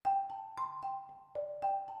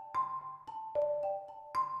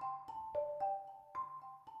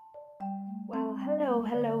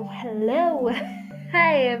Hello.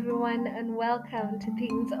 Hi, everyone, and welcome to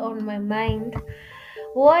Things on My Mind.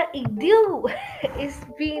 What it do? It's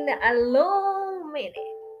been a long minute.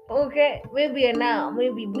 Okay, maybe an hour,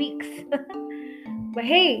 maybe weeks. But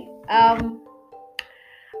hey,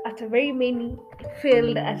 after very many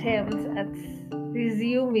failed attempts at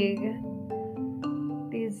resuming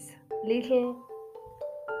this little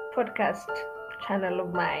podcast channel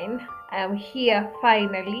of mine, I am here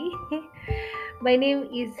finally. My name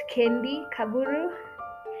is Kendi Kaburu.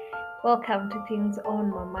 Welcome to Things on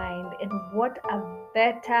My Mind. And what a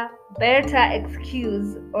better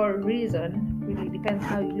excuse or reason, really depends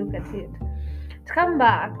how you look at it, to come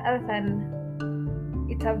back other than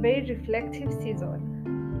it's a very reflective season.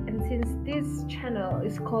 And since this channel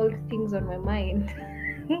is called Things on My Mind,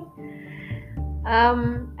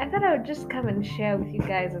 I thought I would just come and share with you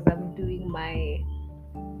guys as I'm doing my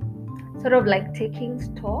sort of like taking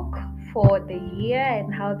stock for the year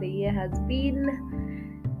and how the year has been.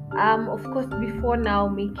 Of course, before now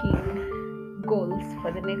making goals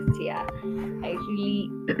for the next year, I really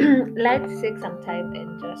like to take some time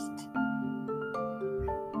and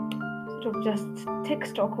just take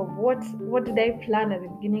stock of what did I plan at the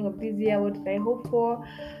beginning of this year, what did I hope for,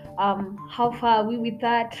 how far are we with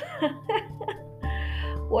that,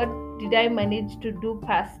 what did I manage to do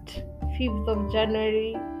past 5th of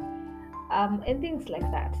January, and things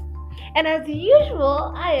like that. And as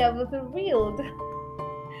usual, I am thrilled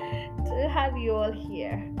to have you all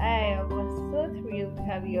here. I am so thrilled to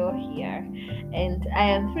have you all here, and I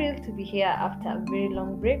am thrilled to be here after a very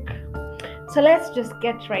long break. So let's just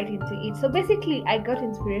get right into it. So basically, I got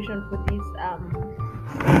inspiration for this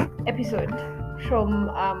episode from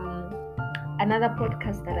another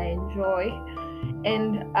podcast that I enjoy,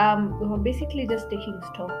 and we were basically just taking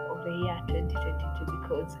stock of the year 2022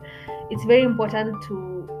 because it's very important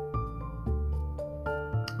to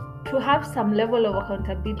have some level of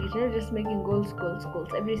accountability, not just making goals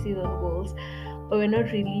every season goals, but we're not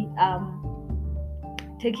really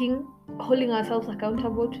holding ourselves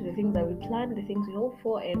accountable to the things that we plan, the things we hope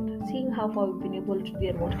for, and seeing how far we've been able to do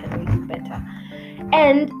and what can we do better.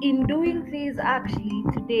 And in doing this, actually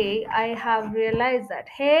today I have realized that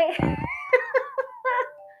hey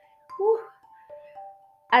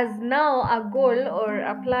as now a goal or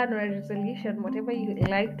a plan or a resolution, whatever you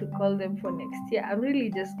like to call them, for next year, I'm really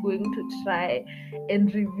just going to try and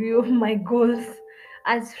review my goals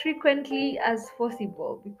as frequently as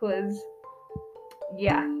possible, because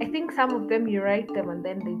I think some of them you write them and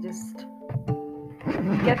then they just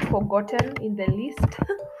get forgotten in the list.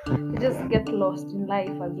 They just get lost in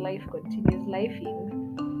life as life continues lifing.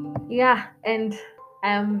 And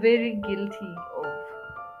I am very guilty of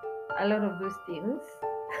a lot of those things.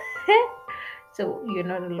 So you're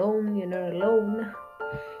not alone.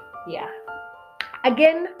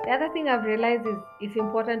 Again, the other thing I've realized is it's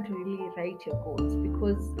important to really write your goals,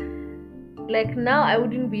 because like now I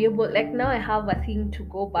wouldn't be able, like now I have a thing to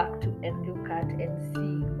go back to and look at and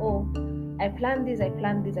see, oh, I planned this, I have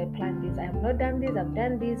not done this, I've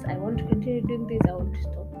done this, I want to continue doing this, I want to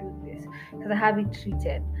stop doing this, because I have it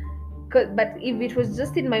treated. But if it was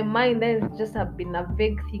just in my mind, then it would just have been a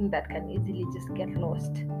vague thing that can easily just get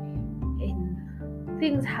lost in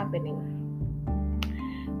things happening.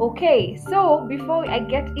 Okay, so before I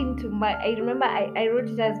get into I remember I wrote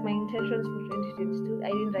it as my intentions for 2022. I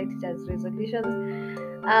didn't write it as resolutions.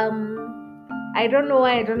 I don't know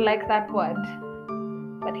why I don't like that word,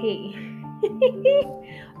 but hey.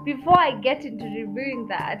 Before I get into reviewing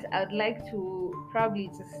that, I would like to probably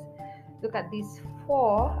just look at these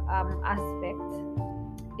 4 aspects.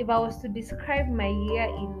 If I was to describe my year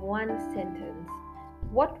in one sentence,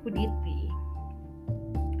 what would it be?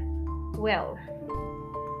 Well,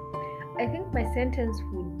 I think my sentence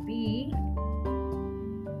would be,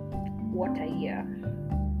 what a year.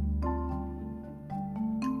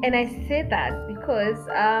 And I say that because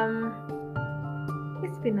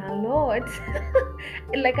it's been a lot.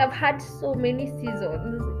 Like I've had so many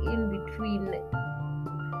seasons in between,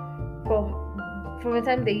 from the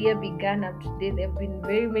time the year began up to date. There have been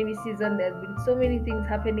very many seasons. There have been so many things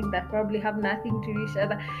happening that probably have nothing to each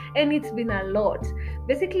other, and it's been a lot.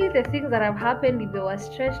 Basically, the things that have happened, if they were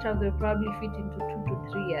stretched out, they'll probably fit into 2 to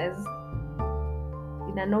 3 years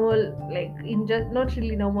in a normal, like in just not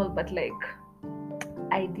really normal, but like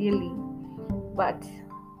ideally. But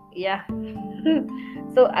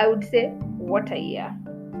so I would say, what a year.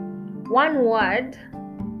 One word.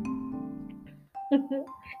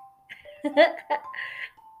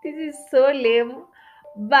 This is so lame,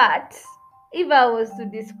 but if I was to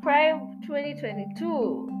describe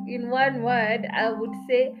 2022 in one word, I would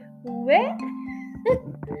say where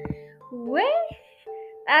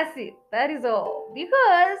That's it. That is all.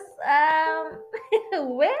 Because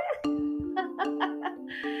where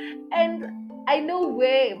and I know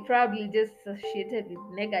where probably just associated with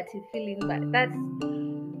negative feeling, but that's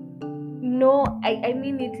no, I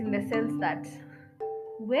mean it in the sense that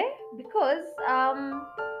where because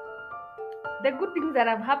the good things that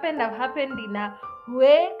have happened in a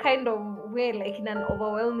way kind of way, like in an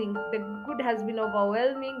overwhelming. The good has been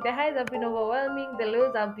overwhelming, the highs have been overwhelming, the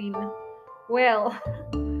lows have been well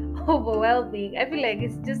overwhelming. I feel like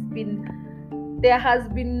it's just been there has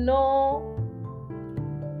been no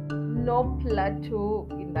plateau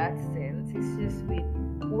in that sense. It's just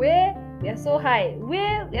been where we are so high,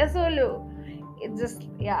 where we are so low. It's just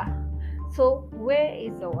yeah. So where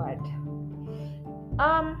is the word?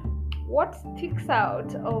 What sticks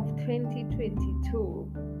out of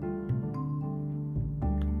 2022?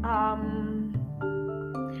 Um,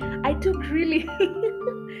 I took really,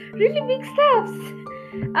 really big steps.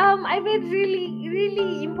 I made really,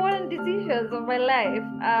 really important decisions of my life.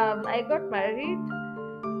 I got married,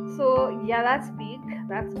 so yeah, that's big.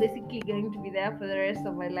 That's basically going to be there for the rest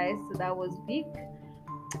of my life. So that was big.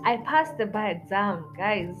 I passed the bar exam,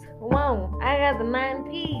 guys. Wow, I got the 9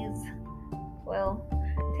 P's. Well,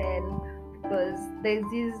 10 because there's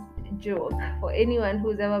this joke for anyone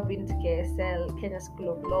who's ever been to KSL, Kenya School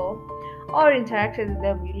of Law, or interacted with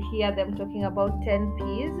them, you'll hear them talking about 10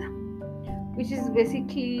 P's, which is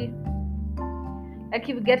basically like if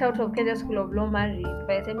you get out of Kenya School of Law married,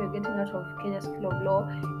 by the time you're getting out of Kenya School of Law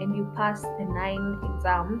and you pass the 9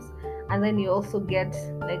 exams, and then you also get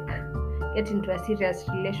into a serious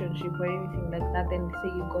relationship or anything like that, then they say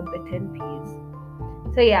you got the 10 P's.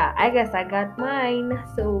 So yeah, I guess I got mine.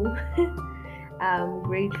 So I'm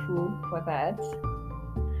grateful for that.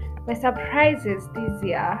 My surprises this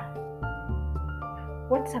year.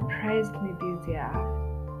 What surprised me this year?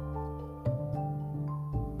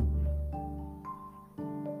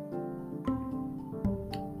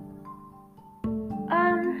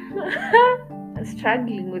 I'm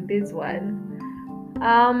struggling with this one.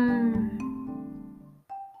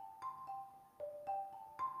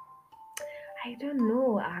 I don't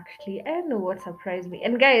know actually. I don't know what surprised me.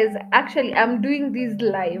 And guys, actually, I'm doing this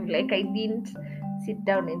live. Like I didn't sit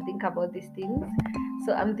down and think about these things.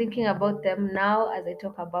 So I'm thinking about them now as I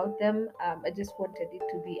talk about them. I just wanted it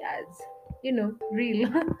to be as,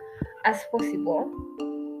 real as possible.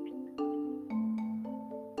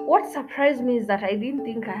 What surprised me is that I didn't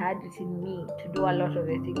think I had it in me to do a lot of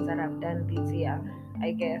the things that I've done this year,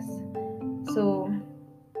 I guess. So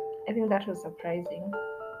I think that was surprising.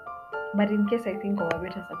 But in case I think of a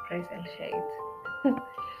better surprise, I'll share it.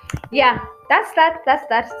 Yeah, that's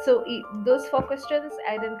that. So those 4 questions,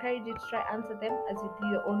 I'd encourage you to try answer them as you do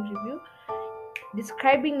your own review.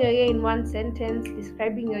 Describing your year in one sentence,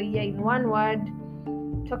 describing your year in one word,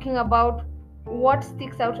 talking about what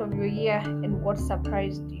sticks out of your year and what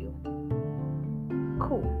surprised you.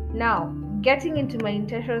 Cool. Now, getting into my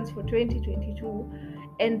intentions for 2022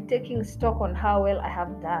 and taking stock on how well I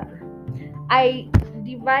have done. I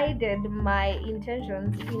divided my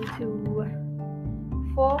intentions into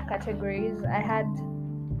 4 categories. I had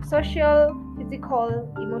social,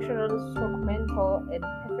 physical, emotional, mental, and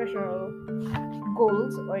professional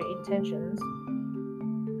goals or intentions.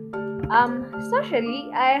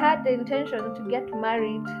 Socially, I had the intention to get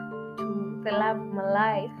married to the love of my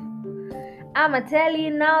life. I'ma tell you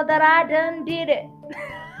now that I done did it.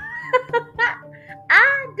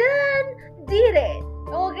 I done did it.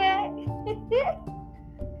 Okay.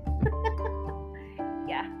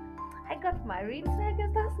 Yeah, I got married, so I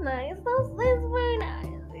guess that's nice. It's very nice.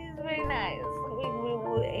 It's very nice.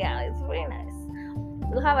 Yeah, it's very nice.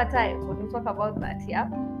 We'll have a time when we talk about that. Yeah,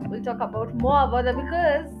 we'll talk about more about that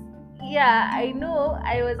because yeah, I know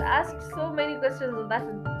I was asked so many questions on that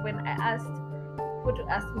when I asked people to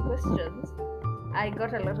ask me questions. I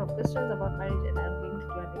got a lot of questions about marriage, and I'm going to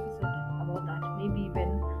do an episode about that. Maybe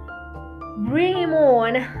even bring him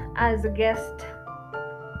on as a guest.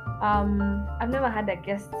 I've never had a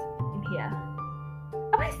guest in here.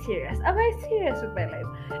 Am I serious? Am I serious with my life?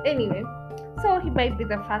 Anyway, so he might be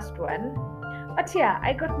the first one. But yeah,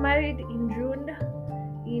 I got married in June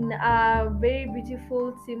in a very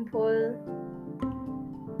beautiful, simple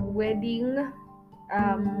wedding.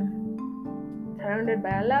 Surrounded by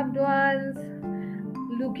our loved ones,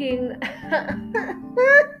 looking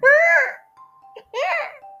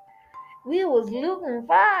we was looking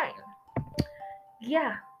fine.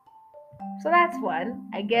 Yeah, so that's one,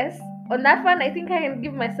 I guess. On that one, I think I can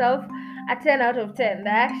give myself a 10 out of 10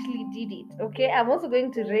 that I actually did it. Okay, I'm also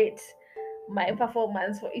going to rate my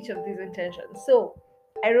performance for each of these intentions. So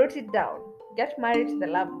I wrote it down. get married to the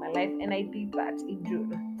love of my life, and I did that in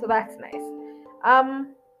June. So that's nice.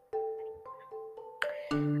 Um,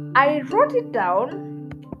 I wrote it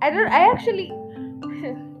down. I actually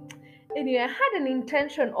anyway, I had an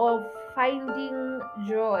intention of finding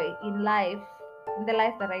joy in life, in the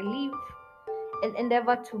life that I live, and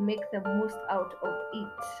endeavor to make the most out of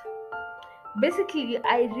it. Basically,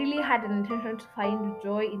 I really had an intention to find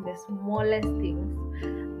joy in the smallest things,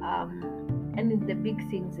 and in the big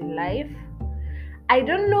things in life. I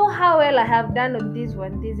don't know how well I have done on this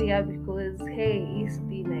one this year because hey, it's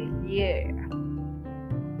been a year.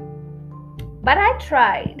 But I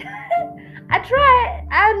tried. I tried.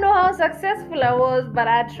 I don't know how successful I was, but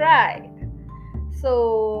I tried.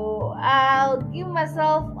 So I'll give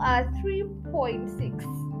myself a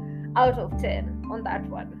 3.6 out of 10 on that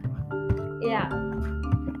one. Yeah,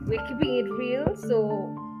 we're keeping it real.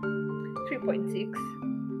 So 3.6.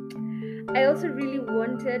 I also really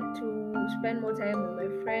wanted to spend more time with my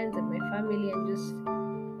friends and my family and just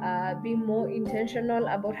be more intentional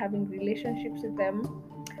about having relationships with them.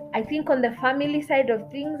 I think on the family side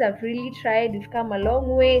of things, I've really tried. We've come a long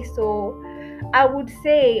way. So I would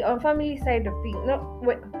say on family side of things, no,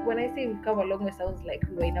 when I say we've come a long way, sounds like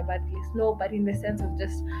we were in a bad place. No, but in the sense of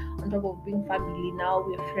just on top of being family, now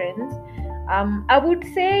we're friends. I would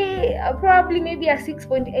say probably maybe a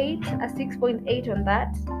 6.8 on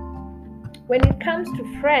that. When it comes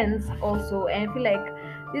to friends, also, and I feel like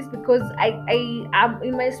this because I am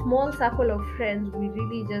in my small circle of friends. We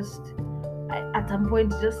really just at some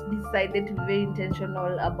point just decided to be very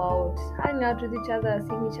intentional about hanging out with each other,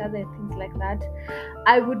 seeing each other, and things like that.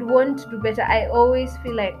 I would want to do better. I always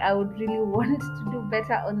feel like I would really want to do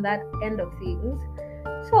better on that end of things.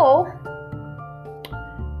 So,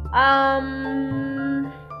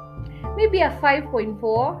 um, maybe a 5.4,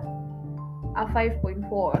 a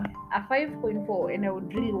 5.4, a 5.4, and I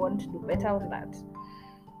would really want to do better on that.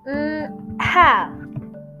 Ha!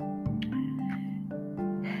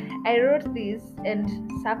 I wrote this and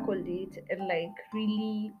circled it and like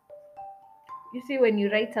really, you see when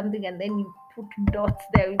you write something and then you put dots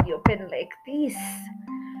there with your pen like this.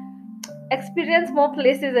 Experience more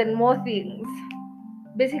places and more things.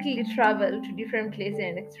 Basically travel to different places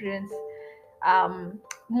and experience um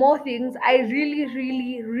more things. I really,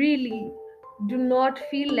 really, really do not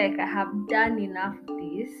feel like I have done enough of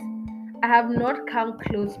this. I have not come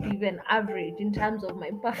close to even average in terms of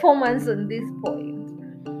my performance on this point.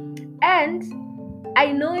 And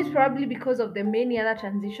I know it's probably because of the many other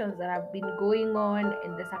transitions that have been going on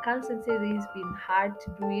and the circumstances. It's been hard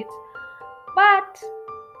to do it. But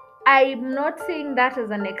I'm not saying that as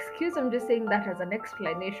an excuse, I'm just saying that as an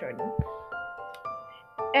explanation.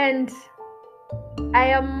 And I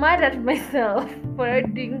am mad at myself for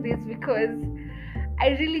not doing this because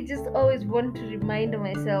I really just always want to remind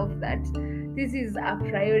myself that this is a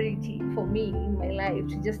priority for me in my life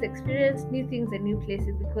to just experience new things and new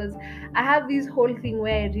places because I have this whole thing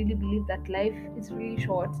where I really believe that life is really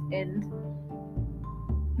short and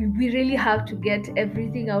we really have to get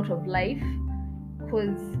everything out of life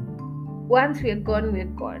because once we're gone, we're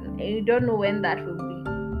gone, and you don't know when that will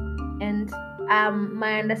be. And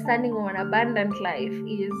my understanding of an abundant life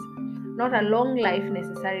is not a long life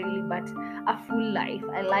necessarily, but a full life,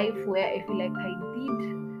 a life where I feel like I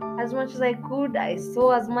did as much as I could, I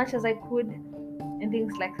saw as much as I could, and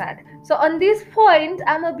things like that. So on this point,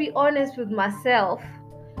 I'm gonna be honest with myself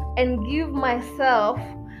and give myself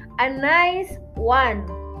a nice one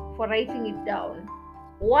for writing it down.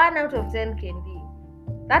 1 out of 10 can be.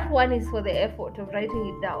 That one is for the effort of writing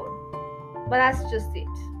it down. But that's just it.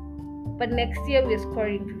 But next year we're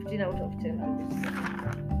scoring 15 out of 10 on this.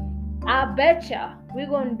 I betcha we're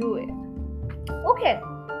gonna do it. Okay.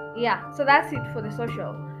 Yeah, so that's it for the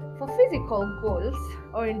social. For physical goals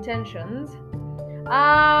or intentions,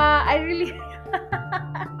 I really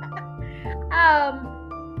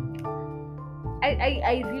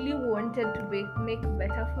I really wanted to make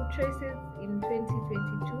better food choices in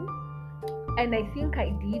 2022, and I think I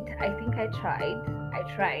did. I think I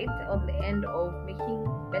tried on the end of making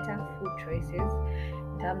better food choices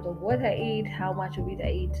in terms of what I eat, how much of it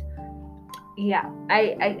I eat. Yeah,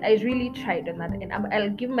 I really tried on that, and I'll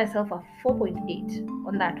give myself a 4.8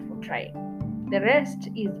 on that for trying. The rest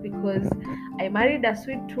is because I married a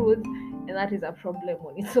sweet tooth, and that is a problem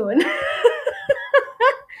on its own.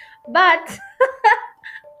 But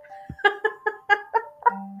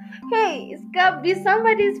hey, it's gotta be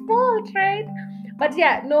somebody's fault, right? But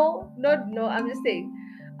yeah, no, I'm just saying,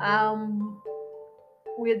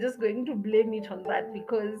 we're just going to blame it on that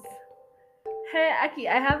because hey, Aki,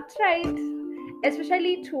 I have tried,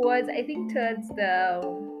 especially towards, I think towards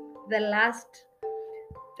the last,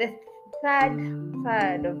 the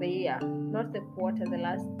third of the year, not the quarter, the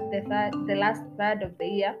last third of the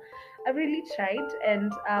year, I really tried,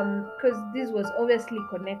 and because this was obviously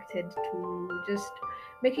connected to just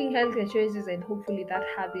making healthier choices and hopefully that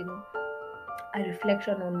having a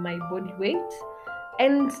reflection on my body weight.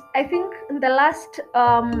 And I think in the last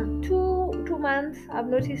two months I've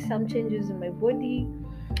noticed some changes in my body.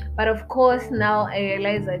 But of course, now I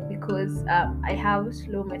realize that because I have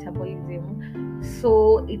slow metabolism,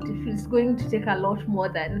 so it is going to take a lot more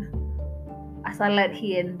than a salad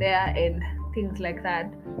here and there and things like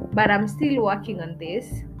that. But I'm still working on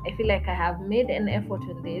this. I feel like I have made an effort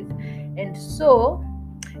on this. And so,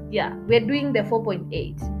 yeah, we're doing the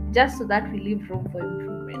 4.8 just so that we leave room for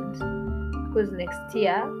improvement. Because next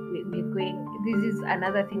year, we're going, this is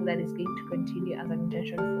another thing that is going to continue as an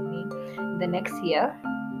intention for me in the next year.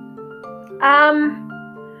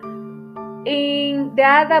 In the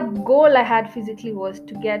other goal I had physically was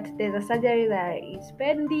to get, there's a surgery that is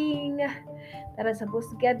pending that I'm supposed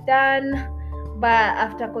to get done, but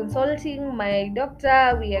after consulting my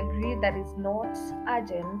doctor, we agreed that it's not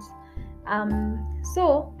urgent.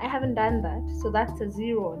 So I haven't done that, so that's a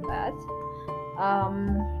 0 on that.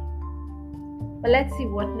 But let's see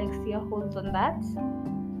what next year holds on that.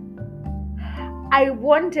 I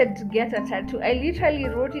wanted to get a tattoo. I literally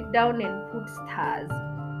wrote it down and put stars.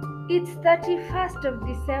 It's 31st of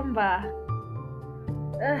December.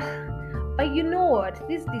 But you know what?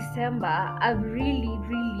 This December, I've really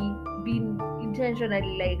been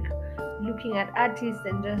intentionally like looking at artists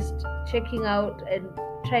and just checking out and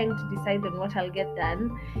trying to decide on what I'll get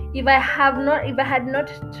done. If I had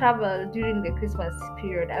not traveled during the Christmas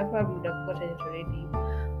period, I probably would have gotten it already.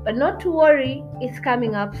 But not to worry, it's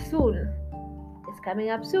coming up soon.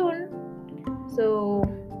 So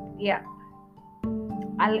yeah,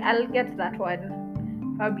 I'll get that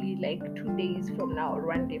one probably like 2 days from now or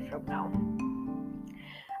 1 day from now.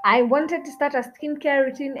 I wanted to start a skincare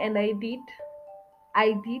routine and I did,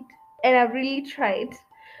 and I really tried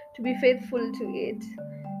to be faithful to it.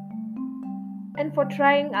 And for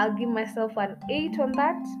trying, I'll give myself an 8 on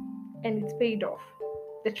that, and it's paid off.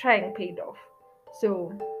 The trying paid off.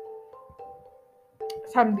 So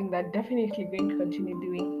something that definitely going to continue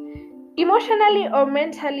doing. Emotionally or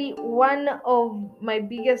mentally, one of my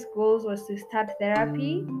biggest goals was to start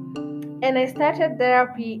therapy. And I started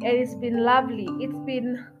therapy and it's been lovely.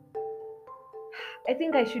 I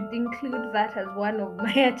think I should include that as one of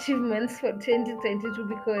my achievements for 2022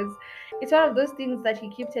 because it's one of those things that you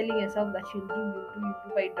keep telling yourself that you'll do,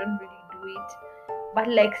 but you don't really do it. But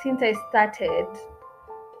like since I started,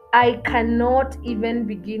 I cannot even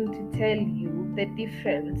begin to tell you the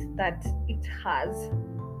difference that it has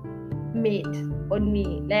made on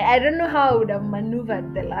me. Like I don't know how I would have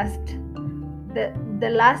maneuvered the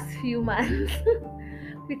last few months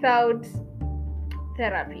without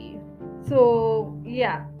therapy. So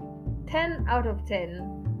yeah, 10 out of 10.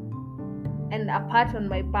 And a pat on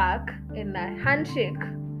my back and a handshake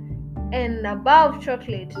and a bar of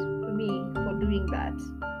chocolate to me for doing that.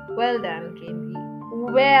 Well done, Kendi.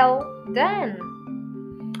 Well done.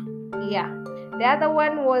 Yeah. The other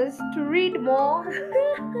one was to read more.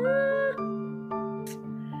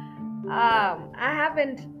 I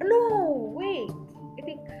haven't. No, wait. I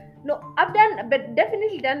think no. I've done, but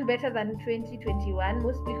definitely done better than 2021.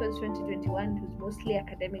 Mostly because 2021 was mostly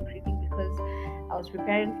academic reading because I was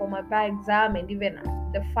preparing for my bar exam, and even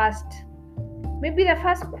the first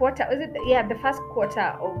quarter, was it? Yeah, the first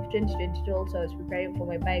quarter of 2022 also I was preparing for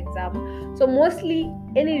my bar exam. So mostly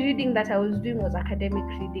any reading that I was doing was academic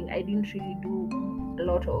reading. I didn't really do a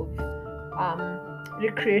lot of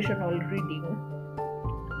recreational reading.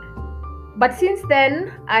 But since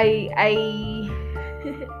then, I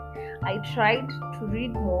I tried to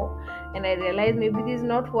read more, and I realized maybe this is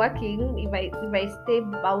not working. If I stay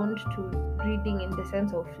bound to reading in the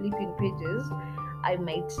sense of flipping pages, I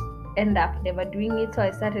might end up never doing it. So I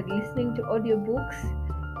started listening to audiobooks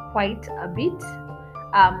quite a bit,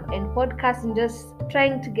 and podcasts, and just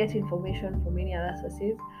trying to get information from many other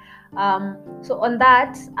sources. So on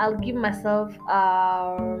that, I'll give myself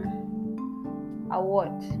a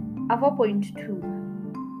what? A 4.2.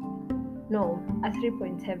 No, a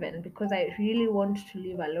 3.7 because I really want to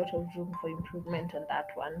leave a lot of room for improvement on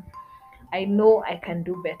that one. I know I can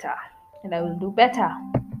do better and I will do better.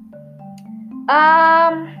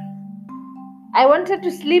 I wanted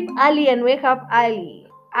to sleep early and wake up early.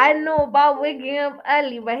 I know about waking up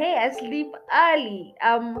early, but hey, I sleep early.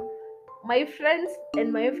 My friends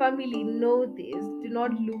and my family know this. Do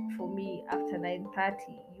not look for me after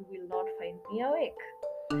 9:30. You will not find me awake.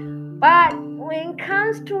 But when it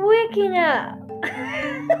comes to waking up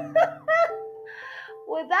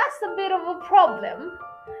with that's a bit of a problem.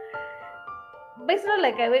 But it's not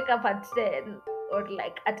like I wake up at 10 or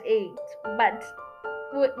like at 8, but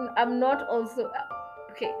I'm not also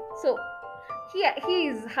okay. So here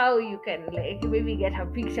is how you can like maybe get a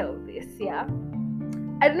picture of this. Yeah,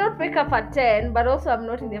 I do not wake up at 10, but also I'm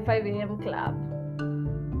not in the 5 a.m. club.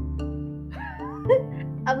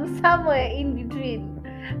 I'm somewhere in between.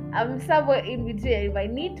 If I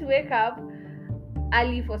need to wake up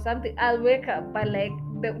early for something, I'll wake up, but like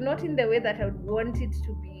not in the way that I would want it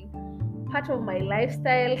to be part of my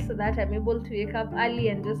lifestyle, so that I'm able to wake up early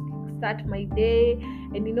and just start my day.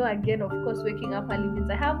 And again, of course, waking up early means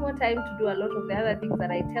I have more time to do a lot of the other things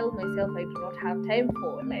that I tell myself I do not have time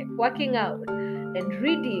for, like working out and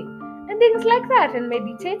reading and things like that, and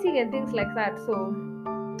meditating and things like that. So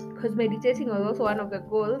because meditating was also one of the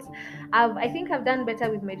goals. I think I've done better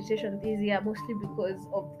with meditation this year, mostly because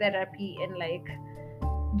of therapy and like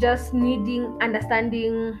just needing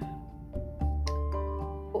understanding,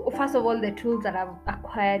 first of all, the tools that I've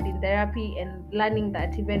acquired in therapy, and learning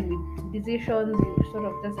that even with decisions you sort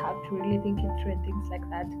of just have to really think it through and things like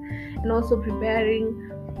that, and also preparing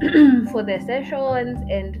for the sessions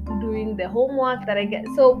and doing the homework that I get.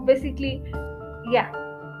 So basically, yeah,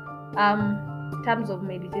 in terms of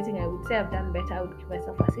meditating, I would say I've done better. I would give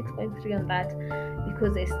myself a 6.3 on that,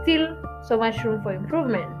 because there's still so much room for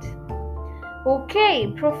improvement.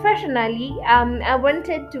 Okay, professionally, I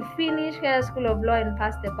wanted to finish Kenya School of Law and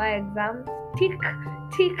pass the bar exams. Tick,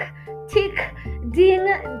 tick, tick, ding,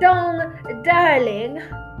 dong, darling.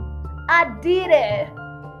 I did it.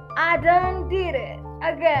 I done did it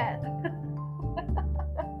again.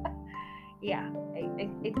 Yeah, I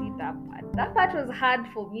did that part. That part was hard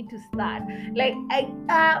for me to start. Like,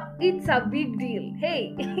 it's a big deal.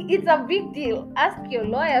 Hey, it's a big deal. Ask your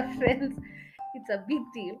lawyer friends. It's a big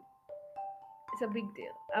deal. It's a big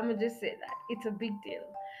deal. I'm gonna just say that it's a big deal,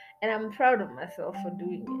 and I'm proud of myself for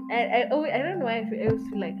doing it. I don't know why I always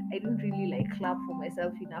feel like I didn't really like clap for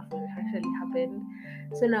myself enough when it actually happened.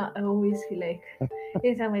 So now I always feel like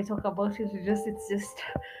anytime I talk about it, it's just.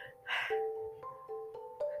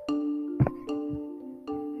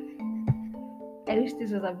 I wish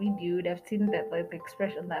this was a video. You would have seen that like the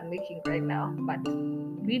expression that I'm making right now. But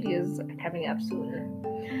videos are coming up soon.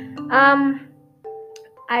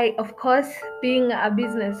 I, of course, being a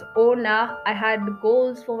business owner, I had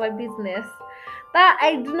goals for my business that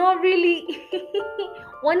I do not really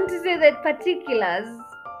want to say the particulars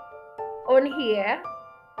on here.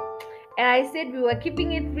 And I said we were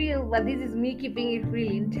keeping it real, but this is me keeping it real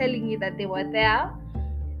in telling you that they were there.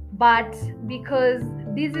 But because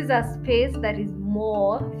this is a space that is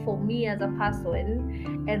more for me as a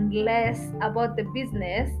person and less about the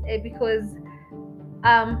business, because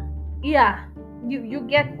yeah, you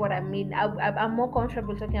get what I mean. I'm more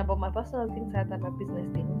comfortable talking about my personal things rather than my business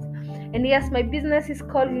things. And yes, my business is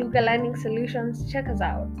called Legal Learning Solutions. Check us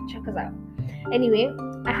out. Anyway,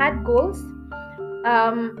 I had goals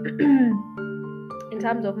in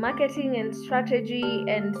terms of marketing and strategy,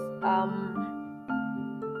 and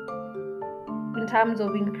in terms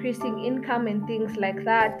of increasing income and things like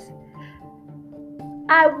that.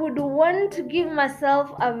 I would want to give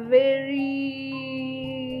myself a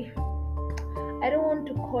very, I don't want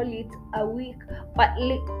to call it a week, but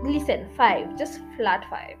listen, 5, just flat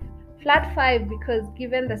 5, because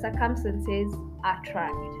given the circumstances, I tried.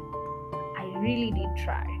 I really did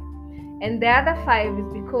try. And the other 5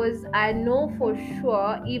 is because I know for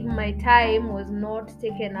sure if my time was not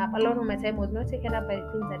taken up, a lot of my time was not taken up by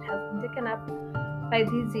things that have been taken up by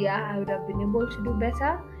this year, I would have been able to do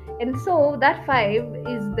better. And so that 5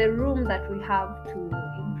 is the room that we have to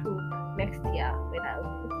improve next year, when I'll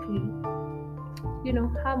hopefully,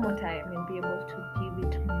 have more time and be able to give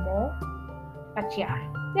it more. But yeah,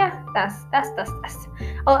 that's.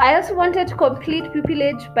 Oh, I also wanted to complete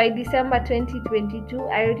pupillage by December 2022.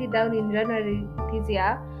 I wrote it down in January this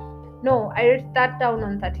year. No, I wrote that down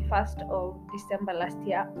on 31st of December last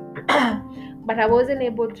year. But I wasn't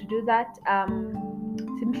able to do that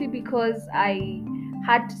simply because I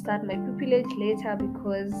had to start my pupillage later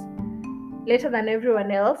than everyone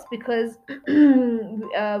else, because we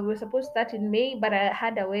were supposed to start in May, but I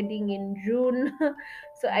had a wedding in June.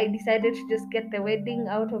 So I decided to just get the wedding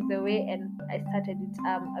out of the way, and I started it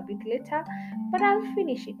a bit later, but I'll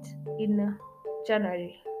finish it in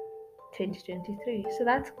January 2023. So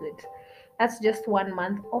that's good. That's just 1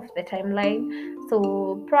 month off the timeline.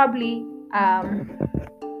 So probably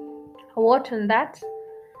what on that?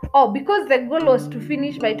 Oh, because the goal was to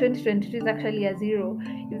finish by 2022 is actually a 0.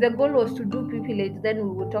 If the goal was to do pupillage, then we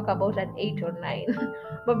would talk about an 8 or 9.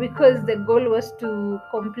 But because the goal was to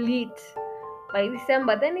complete by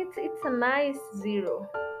December, then it's a nice zero.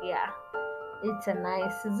 Yeah, it's a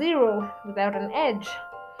nice zero without an edge.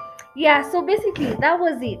 Yeah, so basically that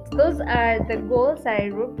was it. Those are the goals I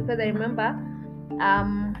wrote because I remember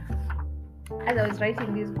um as I was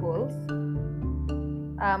writing these goals,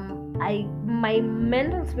 I my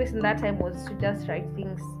mental space in that time was to just write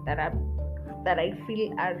things that I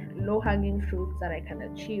feel are low hanging fruits that I can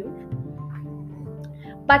achieve.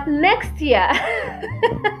 But next year,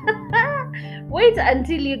 wait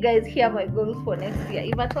until you guys hear my goals for next year.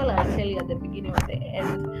 If at all, I'll tell you at the beginning or the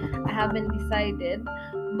end. I haven't decided,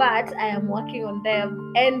 but I am working on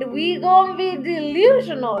them, and we gonna be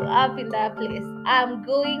delusional up in that place. I'm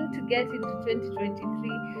going to get into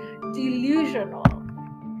 2023 delusional.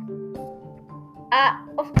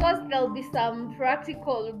 Of course, there'll be some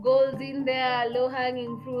practical goals in there, low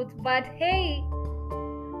hanging fruits, but hey,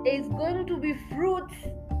 it's going to be fruits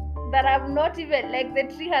that have not even, like, the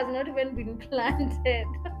tree has not even been planted.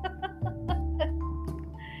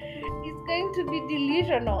 It's going to be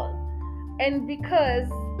delusional. And because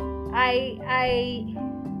I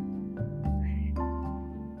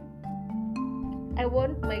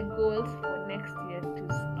want my goals for next year to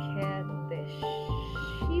scare the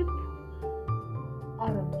sheep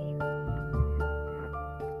out of me.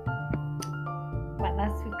 But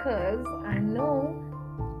that's because I know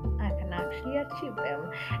I can actually achieve them.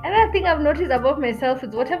 Another thing I've noticed about myself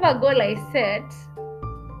is whatever goal I set,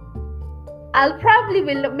 I'll probably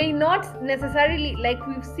may not necessarily, like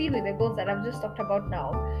we've seen with the goals that I've just talked about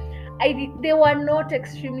now. They were not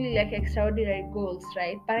extremely like extraordinary goals,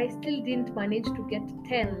 right? But I still didn't manage to get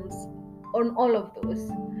tens on all of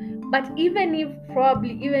those. But even if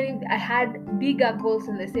I had bigger goals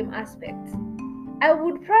in the same aspects, I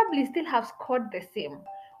would probably still have scored the same.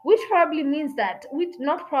 Which definitely means that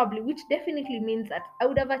I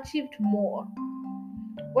would have achieved more.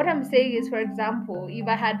 What I'm saying is, for example, if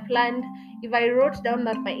I wrote down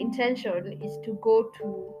that my intention is to go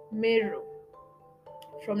to Meru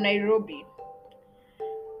from Nairobi,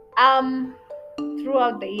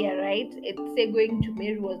 throughout the year, right? It's say going to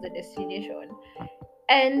Meru was the destination,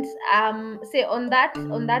 and say on that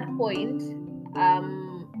point,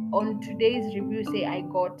 on today's review, say I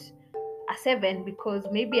got a 7 because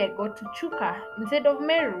maybe I got to Chuka instead of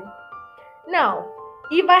Meru. Now,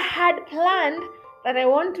 if I had planned that I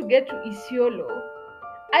want to get to Isiolo,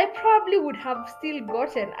 I probably would have still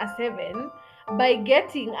gotten a 7 by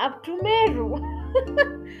getting up to Meru.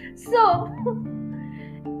 So,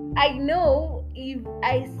 I know if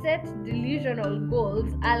I set delusional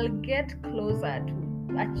goals, I'll get closer to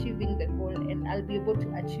achieving the goal and I'll be able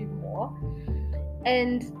to achieve more.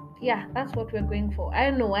 And yeah, that's what we're going for. I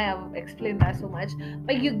don't know why I've explained that so much,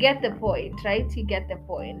 but you get the point, right? You get the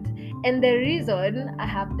point. And the reason I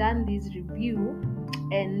have done this review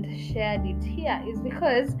and shared it here is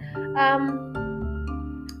because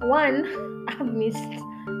one, I've missed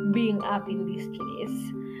being up in this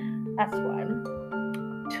place. That's one.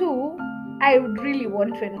 Two, I would really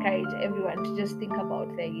want to encourage everyone to just think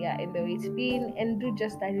about their year and the way it's been and do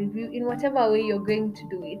just a review in whatever way you're going to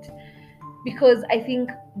do it. Because I think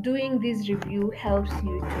doing this review helps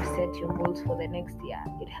you to set your goals for the next year.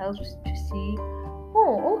 It helps to see,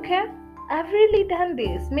 oh, okay, I've really done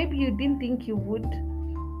this. Maybe you didn't think you would,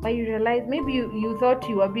 but you realize maybe you thought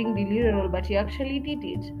you were being delusional, but you actually did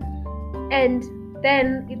it. And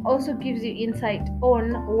then it also gives you insight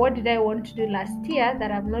on what did I want to do last year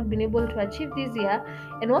that I've not been able to achieve this year,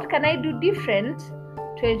 and what can I do different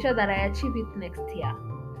to ensure that I achieve it next year.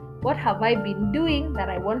 What have I been doing that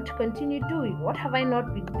I want to continue doing? What have I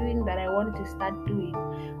not been doing that I want to start doing?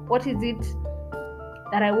 What is it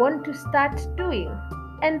that I want to start doing?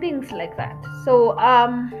 And things like that. So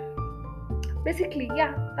basically,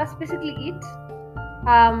 yeah, that's basically it.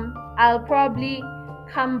 I'll probably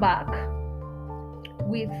come back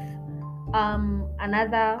with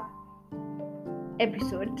another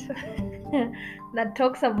episode that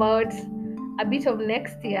talks about a bit of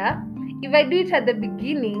next year. If I do it at the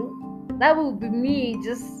beginning, that will be me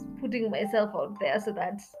just putting myself out there so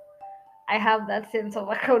that I have that sense of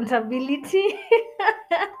accountability.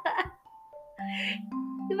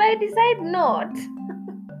 If I decide not,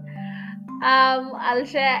 I'll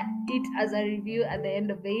share it as a review at the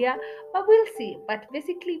end of the year, but we'll see. But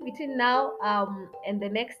basically, between now and the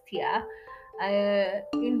next year,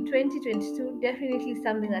 in 2022, definitely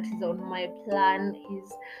something that is on my plan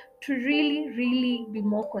is to really be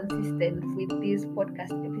more consistent with these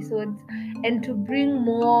podcast episodes and to bring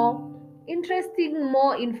more interesting,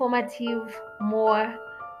 more informative, more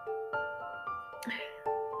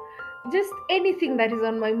just anything that is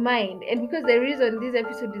on my mind. And because the reason this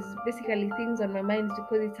episode is basically things on my mind is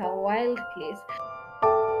because it's a wild place.